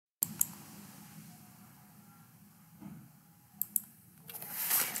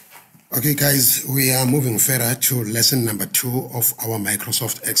Okay, guys, we are moving further to lesson number 2 of our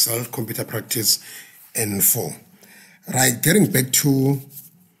Microsoft Excel Computer Practice N4. Right, getting back to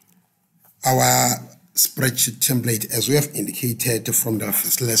our spreadsheet template, as we have indicated from the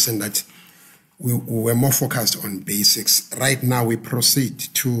first lesson that we were more focused on basics. Right now, we proceed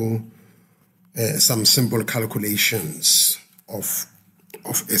to some simple calculations of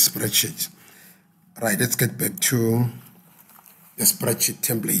a spreadsheet. Right, let's get back to the spreadsheet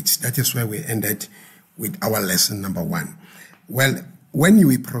template. That is where we ended with our lesson number 1. Well, when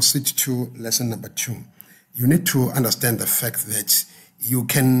we proceed to lesson number 2, you need to understand the fact that you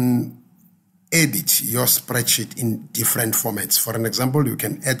can edit your spreadsheet in different formats. For an example, you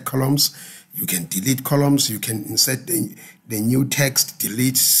can add columns, you can delete columns, you can insert the new text,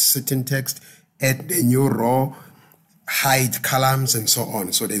 delete certain text, add the new row, hide columns, and so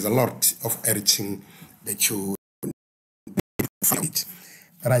on. So there's a lot of editing that you it.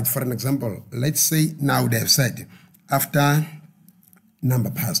 Right, for an example, let's say now they have said after number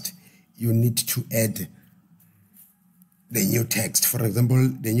passed, you need to add the new text. For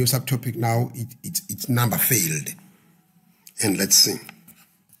example, the new subtopic now, it's number failed. And let's see.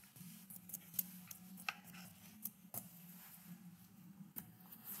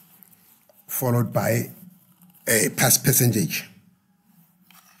 Followed by a past percentage.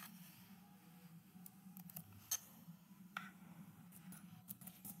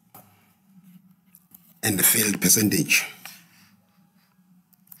 And the failed percentage.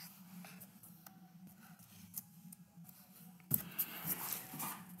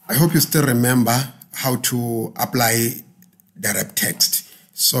 I hope you still remember how to apply the wrap text.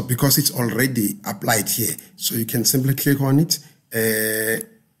 So because it's already applied here, so you can simply click on it,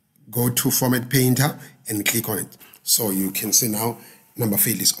 go to Format Painter and click on it. So you can see now number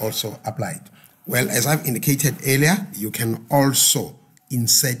field is also applied. Well, as I've indicated earlier, you can also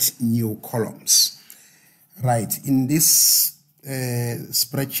insert new columns. Right, in this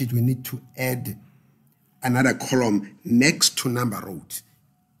spreadsheet, we need to add another column next to number rows.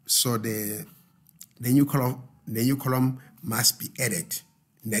 So the new column must be added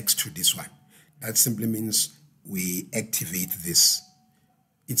next to this one. That simply means we activate this.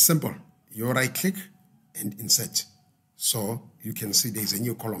 It's simple. You right click and insert. So you can see there's a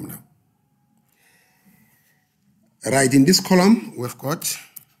new column now. Right, in this column, we've got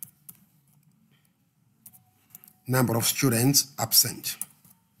number of students absent,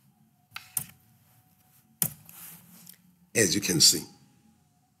 as you can see.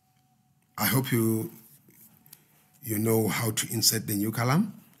 I hope you know how to insert the new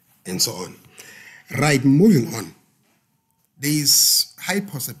column and so on. Right, moving on. There is high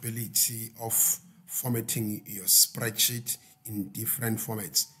possibility of formatting your spreadsheet in different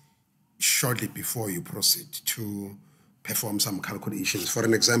formats shortly before you proceed to perform some calculations. For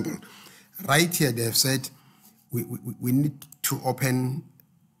an example, right here they have said we need to open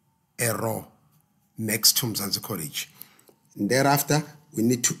a row next to Mzansi College. And thereafter, we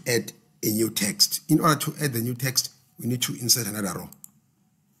need to add a new text. In order to add the new text, we need to insert another row.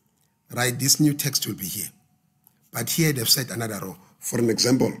 Right, this new text will be here. But here they've set another row. For an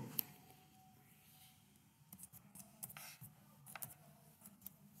example,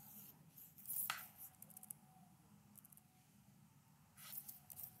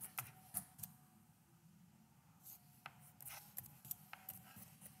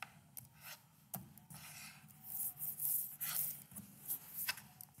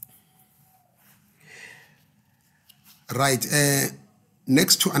 right,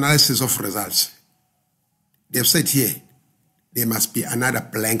 next to analysis of results, they've said here, there must be another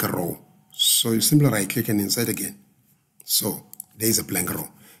blank row. So you simply right click and insert again. So there is a blank row.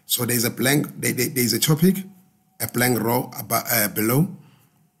 So there's a blank, there's a topic, a blank row below,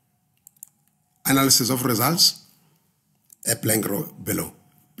 analysis of results, a blank row below.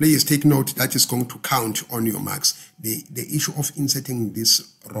 Please take note that is going to count on your marks. The issue of inserting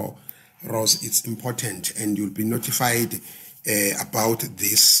this rows is important, and you'll be notified about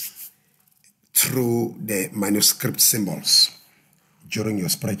this through the manuscript symbols during your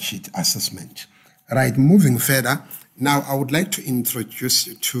spreadsheet assessment. Right, moving further, now I would like to introduce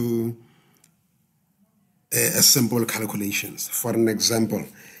you to a simple calculations. For an example,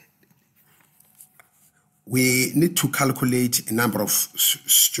 we need to calculate a number of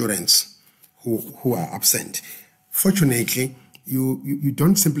students who are absent. Fortunately, you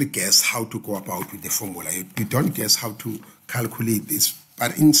don't simply guess how to go about with the formula. You don't guess how to calculate this,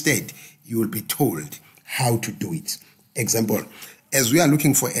 but instead you will be told how to do it. Example, as we are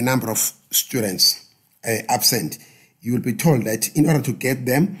looking for a number of students absent, you will be told that in order to get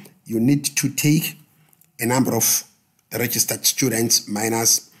them, you need to take a number of registered students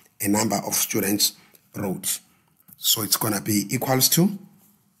minus a number of students wrote. So it's going to be equals to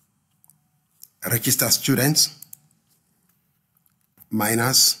registered students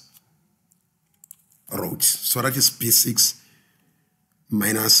minus wrote. So that is P6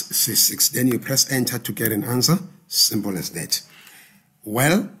 minus C6. Then you press enter to get an answer. Simple as that.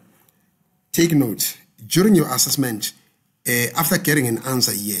 Well, take note, during your assessment, after getting an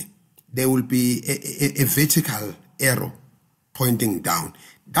answer here, there will be a vertical arrow pointing down.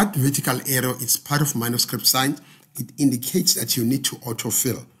 That vertical arrow is part of manuscript sign. It indicates that you need to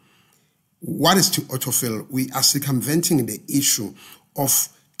autofill. What is to autofill? We are circumventing the issue of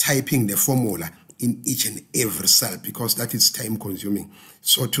typing the formula in each and every cell because that is time consuming.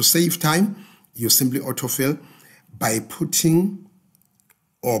 So to save time, you simply autofill by putting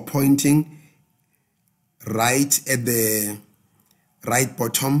or pointing right at the right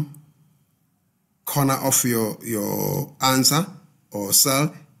bottom corner of your answer or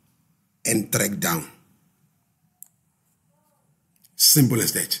cell and drag down. Simple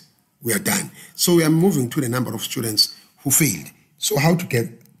as that. We are done. So we are moving to the number of students who failed. So how to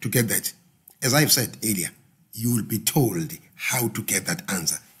get that? As I've said earlier, you will be told how to get that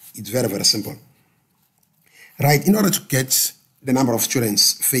answer. It's very, very simple. Right, in order to get the number of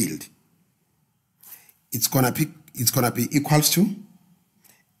students failed, it's gonna be equals to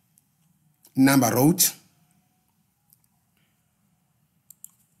number wrote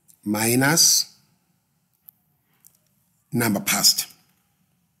minus number passed.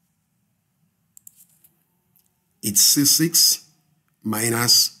 It's C6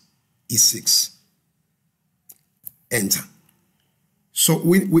 minus E6. Enter. So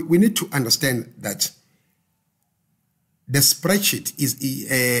we need to understand that the spreadsheet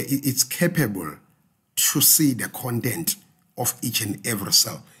is capable to see the content of each and every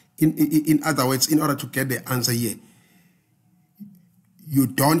cell. In other words, in order to get the answer here, you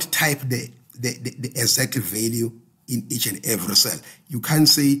don't type the exact value in each and every cell. You can't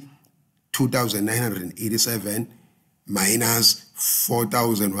say 2,987 minus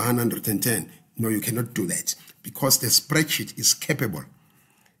 4,110. No, you cannot do that because the spreadsheet is capable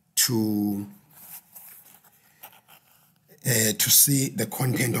to see the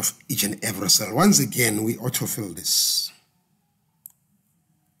content of each and every cell. Once again, we autofill this.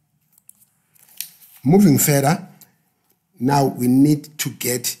 Moving further, now we need to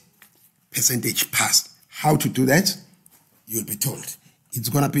get percentage passed. How to do that? You'll be told. It's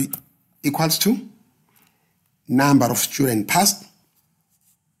going to be equals to number of students passed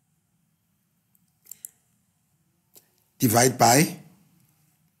divided by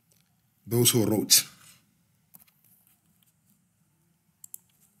those who wrote.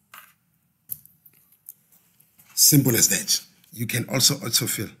 Simple as that. You can also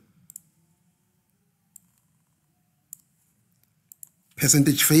autofill.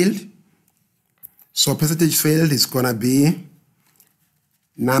 Percentage failed. So percentage failed is going to be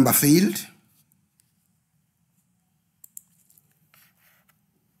number failed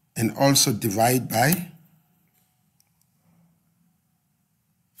and also divide by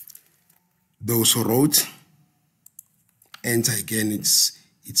those who wrote. Enter again, it's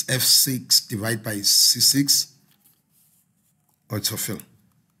F6 divided by C6. Autofill.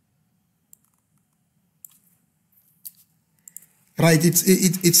 Right,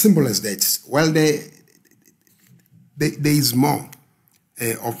 it's simple as that. Well, there is more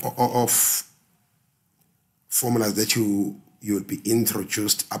of formulas that you'll be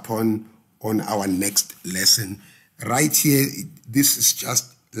introduced upon on our next lesson. Right here, this is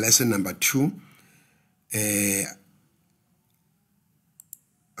just lesson number 2.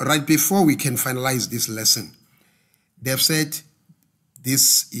 Right before we can finalize this lesson, they've said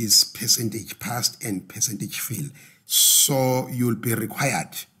this is percentage passed and percentage fail. So you'll be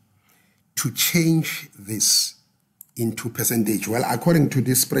required to change this into percentage. Well, according to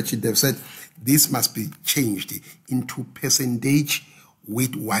this spreadsheet, they've said this must be changed into percentage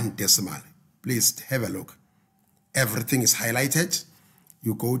with 1 decimal. Please have a look. Everything is highlighted.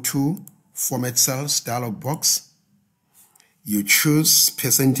 You go to Format Cells dialog box. You choose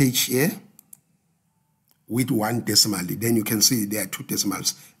percentage here with 1 decimal. Then you can see there are 2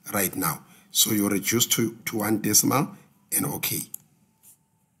 decimals right now. So you reduce to 1 decimal and OK.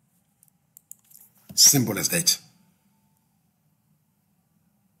 Simple as that.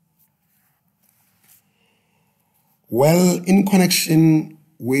 Well, in connection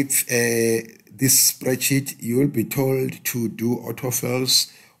with this spreadsheet, you will be told to do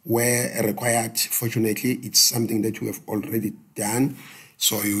autofills where required. Fortunately, it's something that you have already done.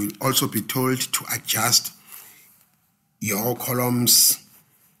 So you will also be told to adjust your columns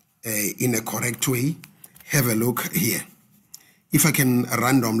in a correct way. Have a look here. If I can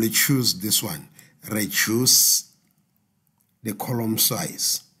randomly choose this one, reduce the column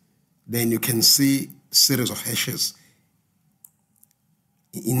size, then you can see series of hashes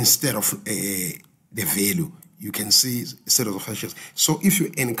instead of the value. You can see a series of hashes. So if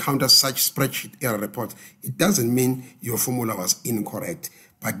you encounter such spreadsheet error report, it doesn't mean your formula was incorrect,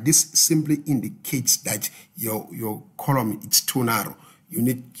 but this simply indicates that your column is too narrow. You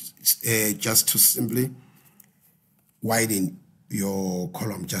need just to simply widen your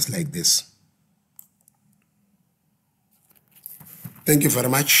column just like this. Thank you very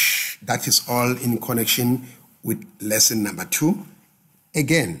much. That is all in connection with lesson number 2.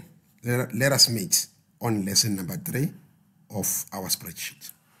 Again, let us meet on lesson number 3 of our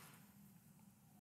spreadsheet.